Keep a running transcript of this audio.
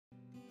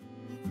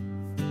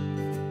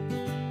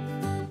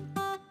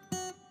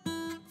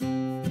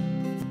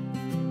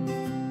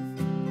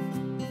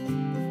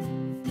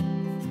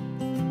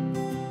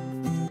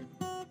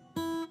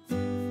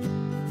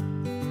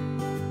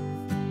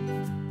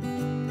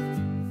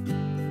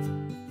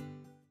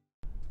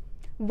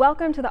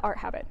Welcome to The Art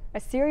Habit, a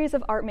series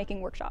of art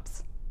making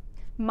workshops.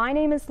 My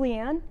name is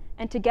Leanne,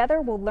 and together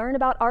we'll learn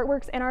about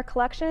artworks in our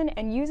collection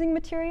and, using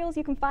materials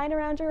you can find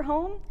around your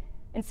home,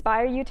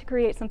 inspire you to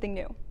create something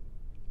new.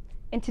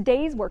 In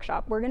today's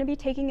workshop, we're going to be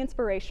taking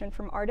inspiration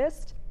from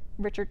artist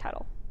Richard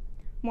Tuttle.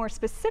 More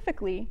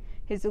specifically,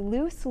 his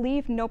loose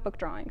leaf notebook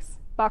drawings,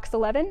 Box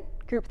 11,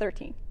 Group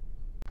 13.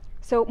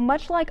 So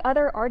much like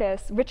other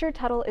artists, Richard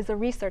Tuttle is a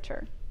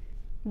researcher.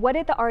 What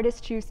did the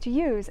artist choose to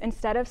use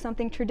instead of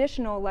something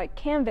traditional like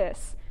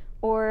canvas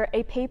or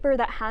a paper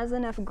that has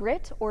enough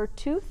grit or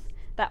tooth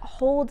that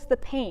holds the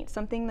paint,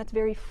 something that's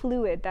very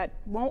fluid that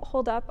won't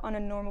hold up on a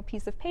normal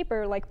piece of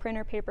paper like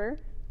printer paper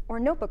or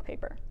notebook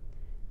paper?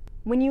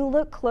 When you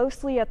look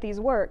closely at these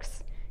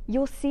works,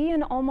 you'll see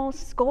an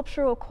almost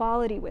sculptural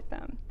quality with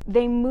them.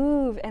 They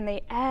move and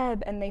they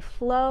ebb and they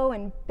flow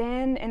and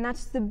bend, and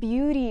that's the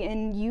beauty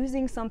in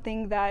using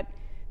something that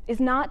is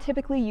not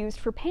typically used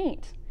for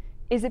paint,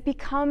 is it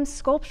becomes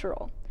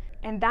sculptural.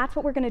 And that's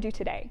what we're going to do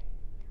today.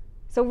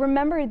 So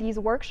remember, these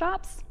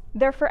workshops,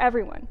 they're for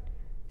everyone.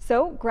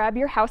 So grab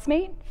your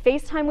housemate,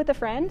 FaceTime with a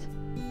friend,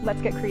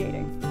 let's get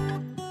creating.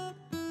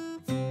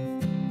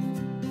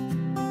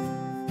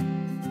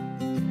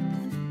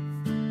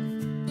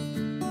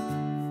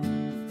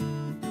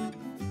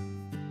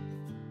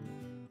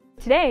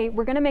 Today,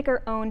 we're going to make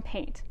our own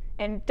paint.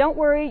 And don't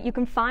worry, you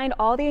can find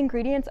all the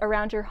ingredients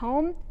around your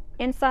home,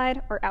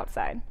 inside or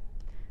outside.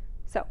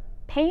 So,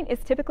 paint is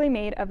typically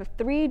made of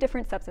 3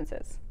 different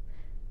substances: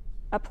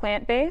 a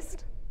plant base,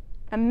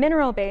 a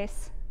mineral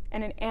base,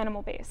 and an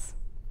animal base.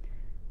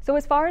 So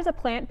as far as a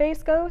plant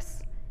base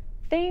goes,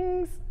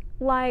 things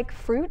like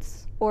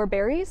fruits or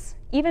berries,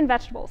 even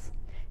vegetables.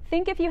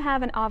 Think if you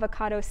have an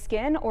avocado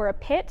skin or a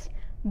pit,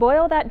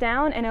 boil that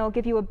down and it'll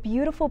give you a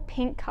beautiful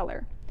pink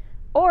color.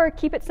 Or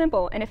keep it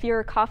simple, and if you're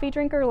a coffee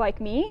drinker like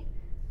me,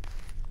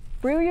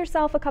 brew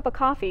yourself a cup of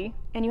coffee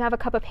and you have a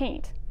cup of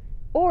paint.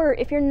 Or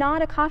if you're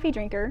not a coffee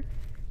drinker,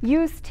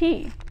 use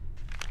tea.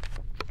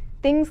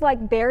 Things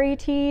like berry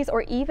teas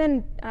or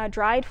even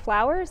dried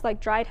flowers like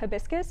dried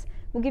hibiscus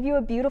will give you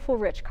a beautiful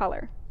rich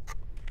color.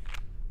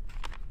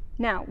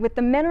 Now, with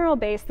the mineral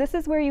base, this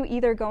is where you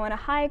either go on a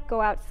hike,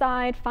 go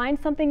outside, find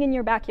something in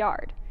your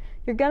backyard.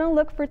 You're going to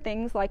look for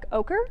things like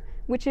ochre,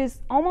 which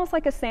is almost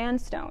like a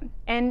sandstone.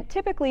 And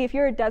typically, if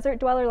you're a desert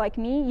dweller like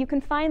me, you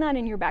can find that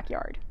in your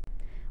backyard.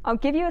 I'll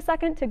give you a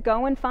second to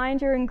go and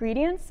find your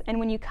ingredients, and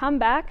when you come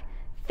back,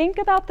 think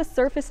about the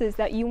surfaces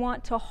that you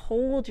want to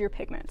hold your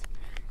pigment.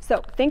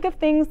 So think of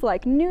things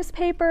like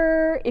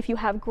newspaper, if you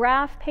have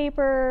graph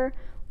paper,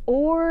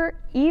 or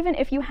even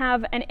if you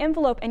have an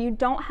envelope and you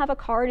don't have a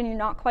card and you're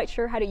not quite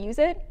sure how to use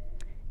it,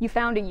 you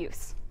found a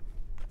use.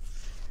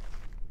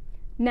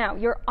 Now,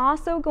 you're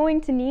also going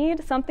to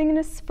need something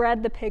to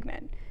spread the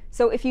pigment.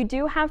 So if you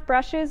do have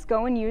brushes,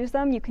 go and use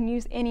them. You can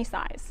use any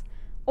size.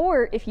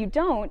 Or if you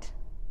don't,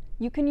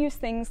 you can use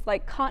things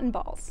like cotton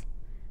balls,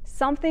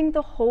 something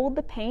to hold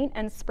the paint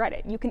and spread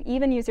it. You can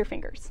even use your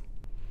fingers.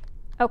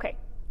 Okay,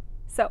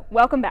 so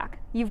welcome back.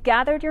 You've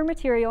gathered your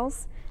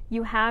materials.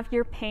 You have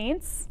your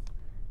paints,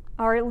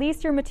 or at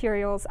least your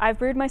materials. I've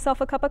brewed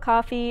myself a cup of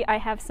coffee. I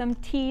have some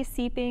tea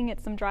seeping.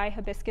 It's some dry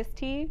hibiscus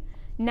tea.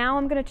 Now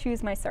I'm going to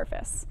choose my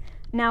surface.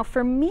 Now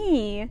for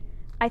me,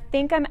 I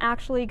think I'm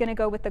actually going to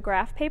go with the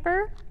graph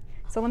paper.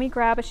 So let me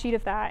grab a sheet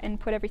of that and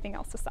put everything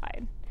else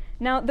aside.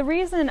 Now the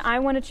reason I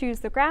want to choose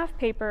the graph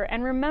paper,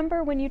 and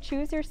remember when you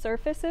choose your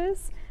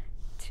surfaces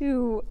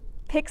to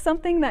pick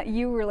something that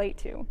you relate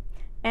to.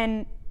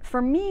 And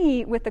for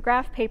me, with the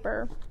graph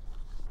paper,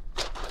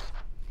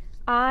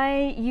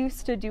 I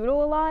used to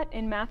doodle a lot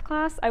in math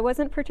class. I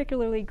wasn't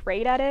particularly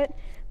great at it,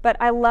 but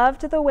I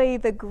loved the way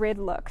the grid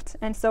looked.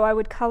 And so I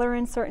would color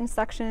in certain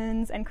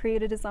sections and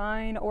create a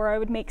design, or I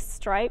would make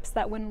stripes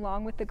that went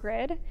along with the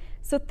grid.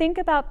 So think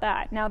about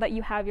that now that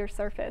you have your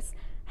surface.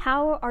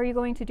 How are you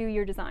going to do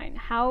your design?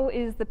 How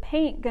is the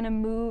paint going to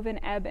move and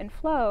ebb and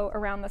flow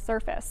around the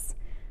surface?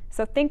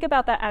 So think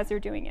about that as you're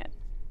doing it.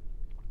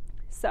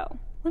 So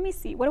let me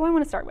see, what do I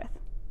want to start with?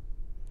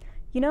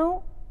 You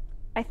know,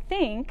 I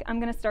think I'm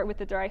going to start with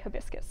the dry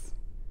hibiscus.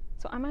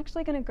 So I'm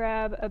actually going to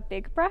grab a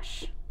big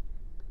brush.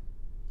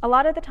 A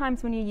lot of the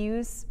times when you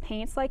use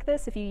paints like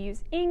this, if you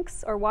use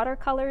inks or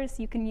watercolors,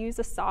 you can use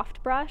a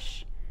soft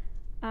brush,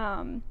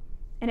 and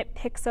it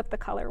picks up the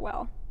color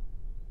well.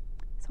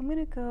 So I'm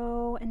going to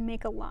go and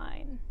make a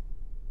line.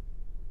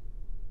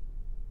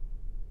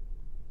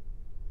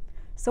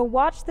 So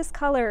watch this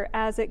color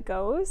as it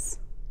goes,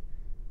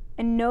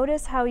 and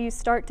notice how you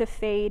start to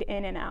fade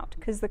in and out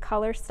because the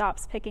color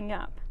stops picking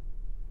up.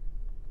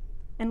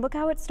 And look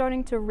how it's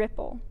starting to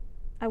ripple.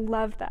 I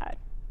love that.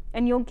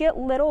 And you'll get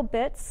little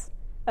bits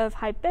of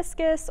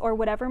hibiscus or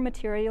whatever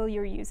material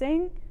you're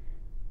using.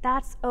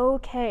 That's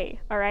okay,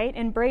 all right?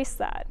 Embrace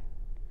that.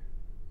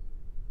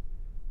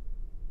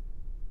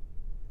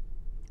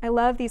 I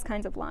love these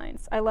kinds of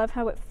lines. I love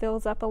how it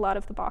fills up a lot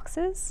of the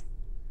boxes.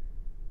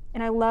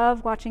 And I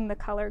love watching the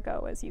color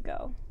go as you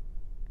go.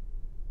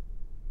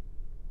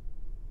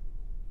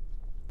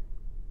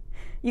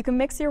 You can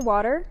mix your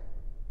water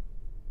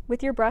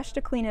with your brush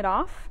to clean it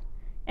off.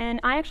 And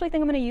I actually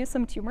think I'm going to use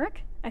some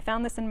turmeric. I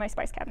found this in my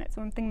spice cabinet,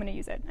 so I think I'm going to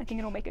use it. I think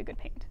it'll make a good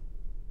paint.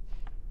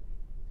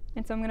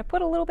 And so I'm going to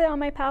put a little bit on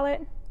my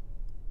palette.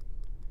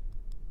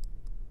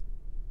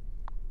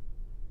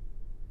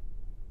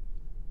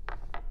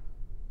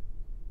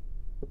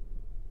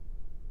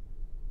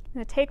 I'm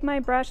going to take my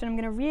brush and I'm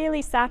going to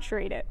really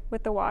saturate it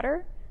with the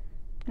water.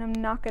 And I'm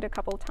knock it a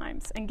couple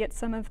times and get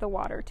some of the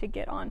water to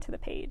get onto the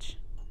page.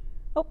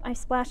 Oh, I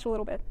splashed a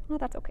little bit. Oh,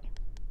 that's okay.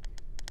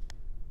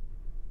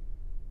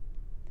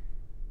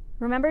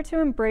 Remember to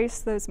embrace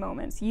those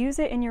moments. Use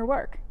it in your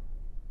work.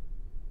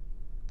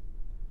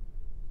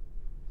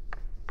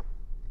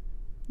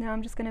 Now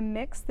I'm just going to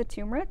mix the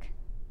turmeric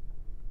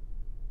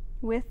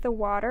with the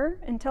water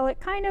until it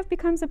kind of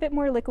becomes a bit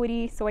more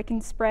liquidy so I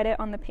can spread it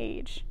on the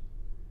page.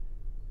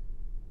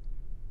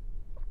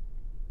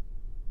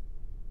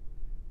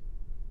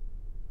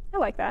 I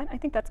like that. I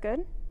think that's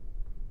good.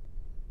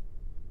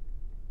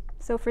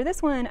 So for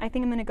this one, I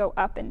think I'm going to go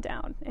up and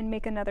down and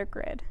make another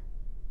grid.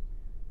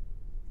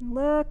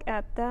 Look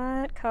at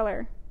that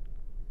color.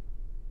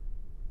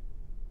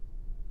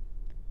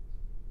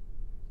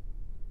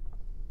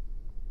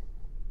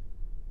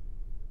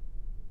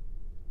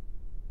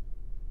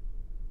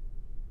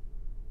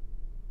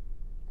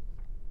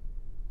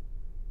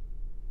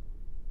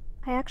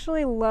 I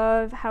actually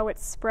love how it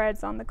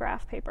spreads on the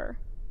graph paper.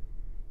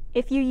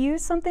 If you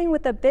use something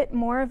with a bit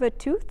more of a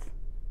tooth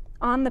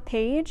on the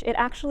page, it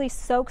actually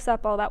soaks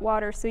up all that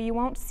water so you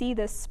won't see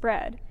this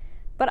spread.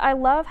 But I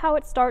love how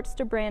it starts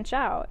to branch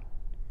out.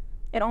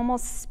 It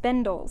almost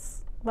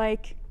spindles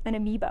like an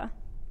amoeba.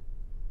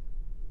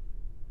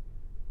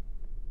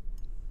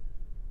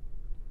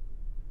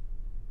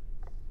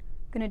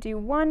 I'm going to do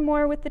one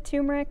more with the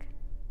turmeric.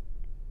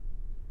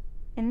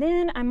 And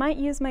then I might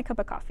use my cup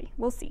of coffee.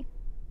 We'll see.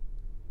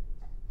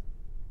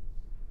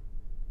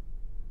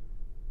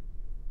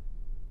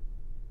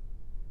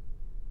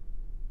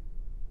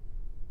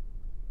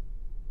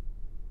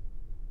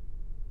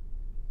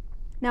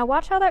 Now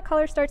watch how that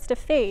color starts to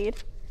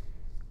fade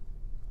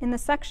in the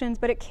sections,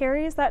 but it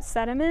carries that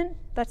sediment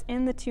that's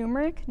in the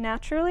turmeric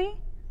naturally,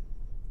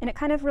 and it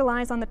kind of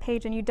relies on the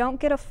page, and you don't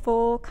get a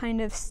full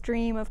kind of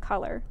stream of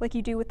color like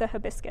you do with the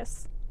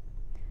hibiscus.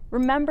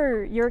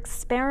 Remember, you're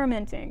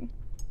experimenting.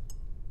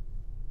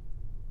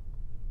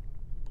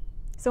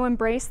 So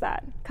embrace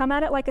that. Come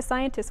at it like a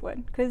scientist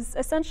would, because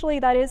essentially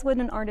that is what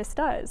an artist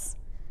does.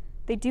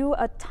 They do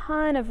a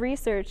ton of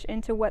research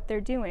into what they're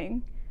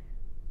doing,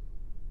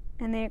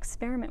 and they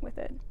experiment with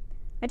it.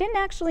 I didn't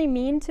actually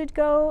mean to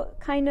go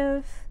kind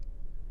of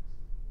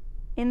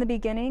in the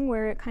beginning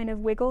where it kind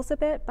of wiggles a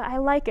bit, but I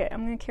like it.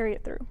 I'm going to carry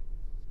it through.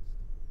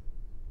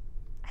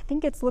 I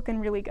think it's looking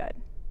really good.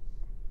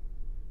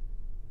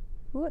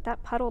 Ooh,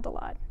 that puddled a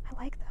lot.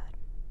 I like that.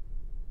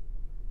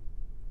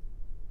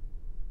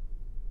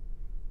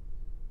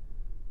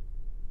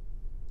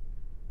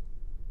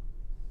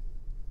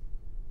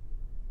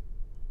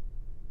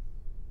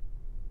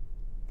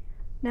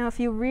 Now,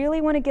 if you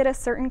really want to get a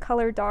certain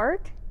color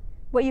dark,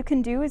 what you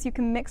can do is you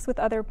can mix with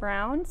other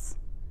browns.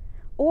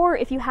 Or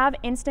if you have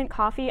instant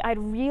coffee, I'd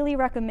really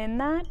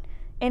recommend that.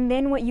 And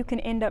then what you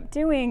can end up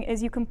doing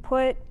is you can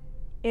put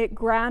it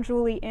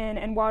gradually in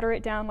and water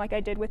it down like I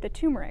did with the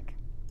turmeric.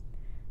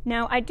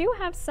 Now, I do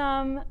have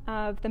some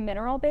of the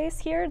mineral base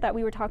here that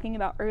we were talking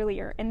about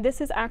earlier. And this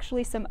is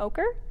actually some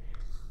ochre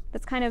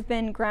that's kind of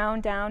been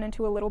ground down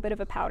into a little bit of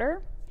a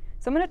powder.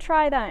 So I'm going to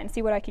try that and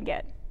see what I can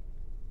get.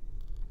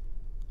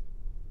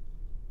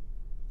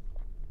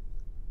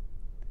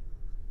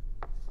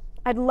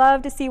 I'd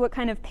love to see what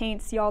kind of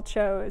paints y'all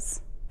chose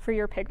for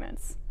your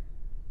pigments.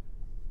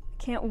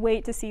 Can't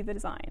wait to see the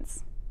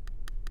designs.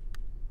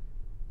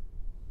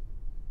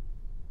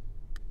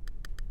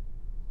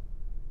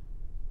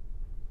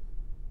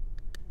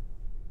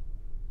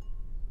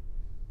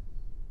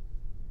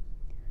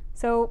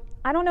 So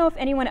I don't know if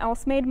anyone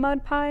else made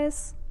mud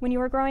pies when you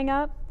were growing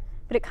up,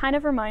 but it kind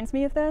of reminds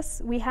me of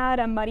this. We had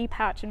a muddy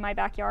patch in my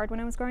backyard when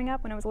I was growing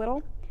up, when I was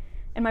little.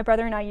 And my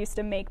brother and I used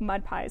to make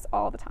mud pies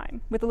all the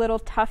time with little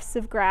tufts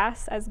of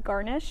grass as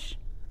garnish.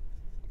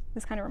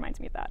 This kind of reminds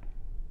me of that.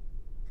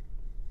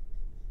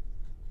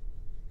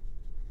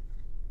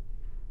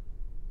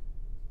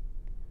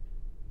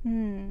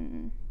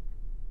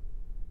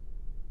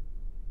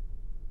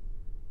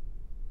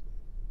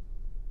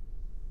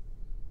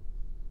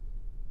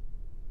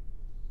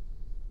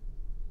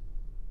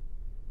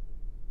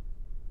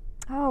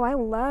 Oh, I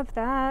love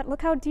that.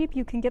 Look how deep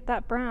you can get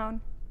that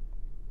brown.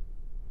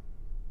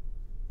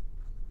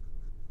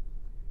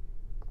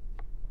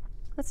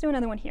 Let's do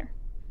another one here.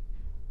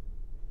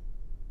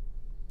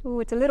 Ooh,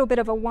 it's a little bit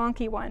of a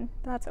wonky one.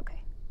 That's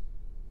okay.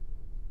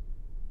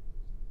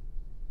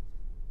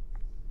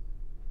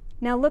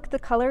 Now look, the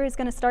color is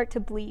going to start to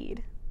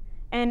bleed.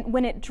 And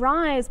when it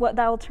dries, what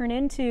that will turn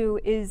into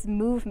is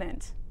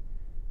movement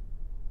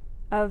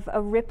of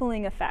a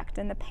rippling effect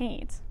in the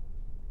paint.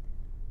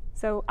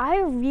 So I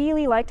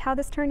really liked how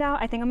this turned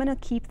out. I think I'm going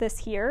to keep this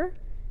here.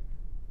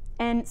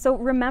 And so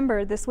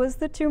remember, this was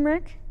the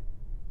turmeric,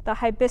 the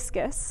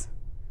hibiscus,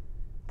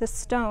 the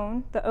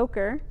stone, the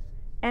ochre,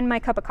 and my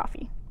cup of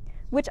coffee,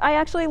 which I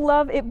actually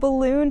love. It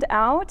ballooned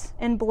out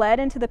and bled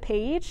into the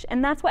page,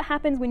 and that's what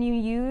happens when you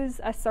use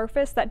a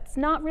surface that's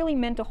not really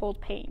meant to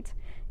hold paint.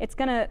 It's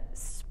gonna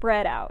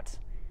spread out.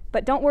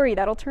 But don't worry,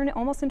 that'll turn it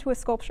almost into a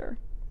sculpture.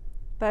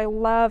 But I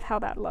love how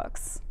that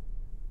looks.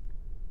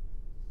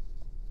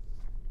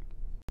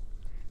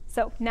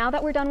 So now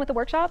that we're done with the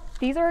workshop,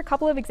 these are a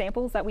couple of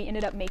examples that we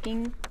ended up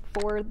making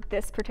for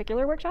this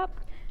particular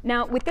workshop.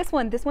 Now with this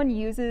one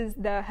uses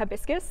the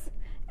hibiscus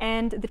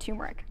and the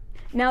turmeric.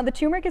 Now the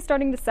turmeric is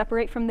starting to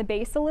separate from the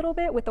base a little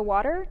bit with the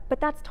water, but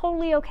that's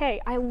totally okay.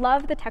 I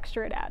love the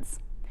texture it adds.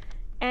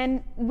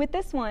 And with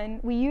this one,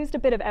 we used a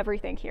bit of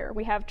everything here.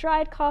 We have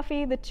dried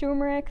coffee, the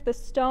turmeric, the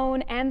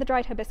stone, and the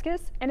dried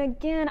hibiscus. And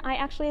again, I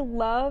actually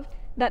love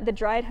that the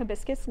dried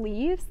hibiscus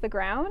leaves, the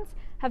grounds,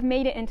 have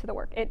made it into the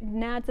work. It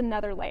adds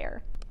another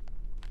layer.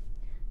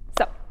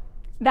 So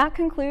that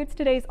concludes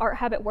today's Art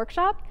Habit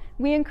Workshop.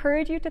 We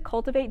encourage you to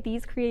cultivate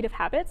these creative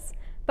habits,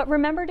 but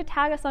remember to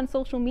tag us on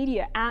social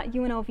media at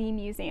UNLV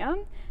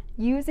Museum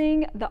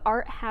using the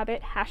Art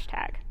Habit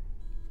hashtag.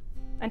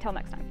 Until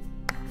next time.